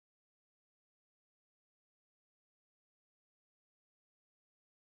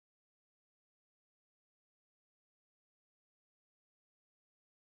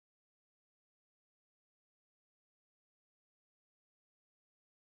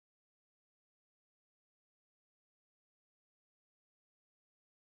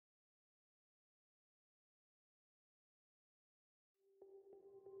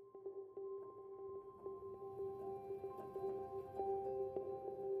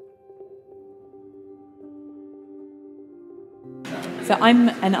So I'm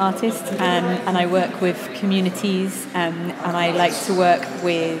an artist and I work with communities and I like to work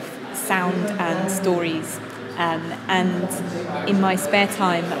with sound and stories. And in my spare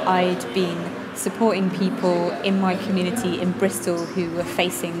time, I'd been supporting people in my community in Bristol who were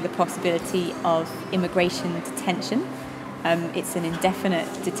facing the possibility of immigration detention. It's an indefinite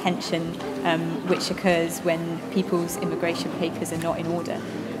detention which occurs when people's immigration papers are not in order.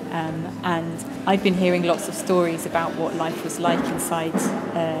 And I've been hearing lots of stories about what life was like inside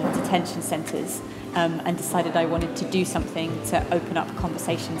detention centres and decided I wanted to do something to open up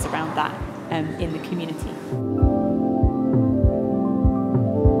conversations around that in the community.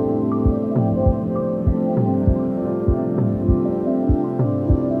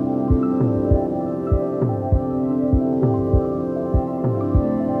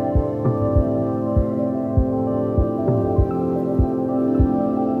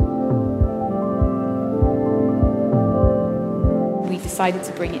 Decided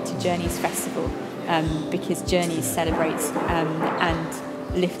to bring it to Journeys Festival because Journeys celebrates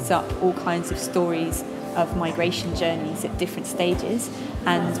and lifts up all kinds of stories of migration journeys at different stages,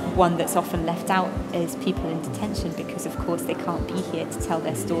 and one that's often left out is people in detention because of course they can't be here to tell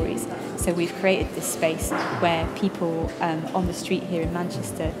their stories. So we've created this space where people on the street here in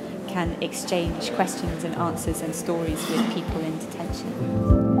Manchester can exchange questions and answers and stories with people in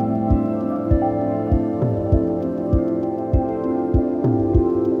detention.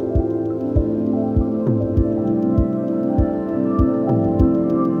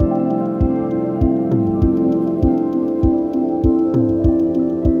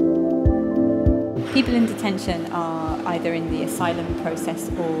 People in detention are either in the asylum process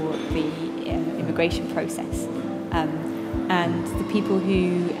or the immigration process. And the people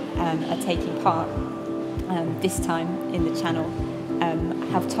who are taking part this time in the channel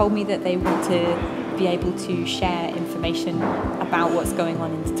have told me that they want to be able to share information about what's going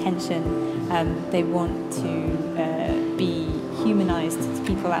on in detention. They want to be humanised to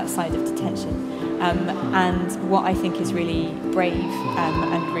people outside of detention. And what I think is really brave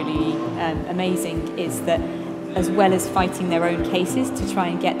and really amazing is that as well as fighting their own cases to try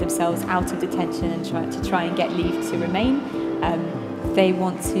and get themselves out of detention and try and get leave to remain, they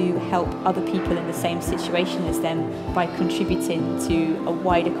want to help other people in the same situation as them by contributing to a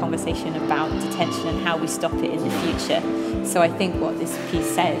wider conversation about detention and how we stop it in the future. So I think what this piece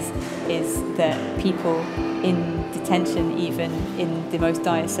says is that people in detention, even in the most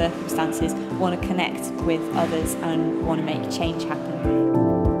dire circumstances, want to connect with others and want to make change happen.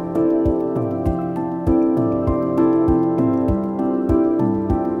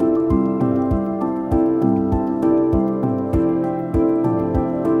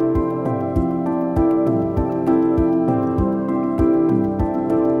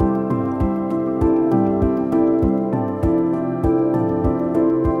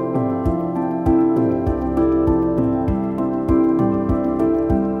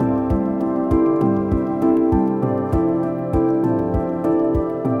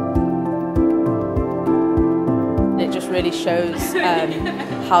 Really shows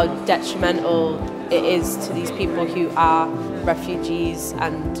how detrimental it is to these people who are refugees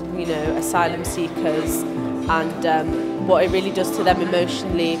and asylum seekers, and what it really does to them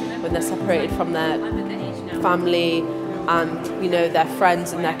emotionally when they're separated from their family and their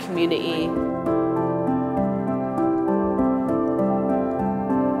friends and their community.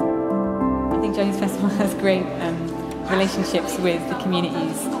 I think Journeys Festival has great relationships with the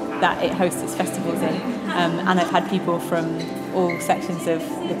communities that it hosts its festivals in, and I've had people from all sections of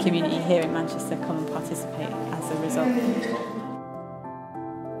the community here in Manchester come and participate as a result.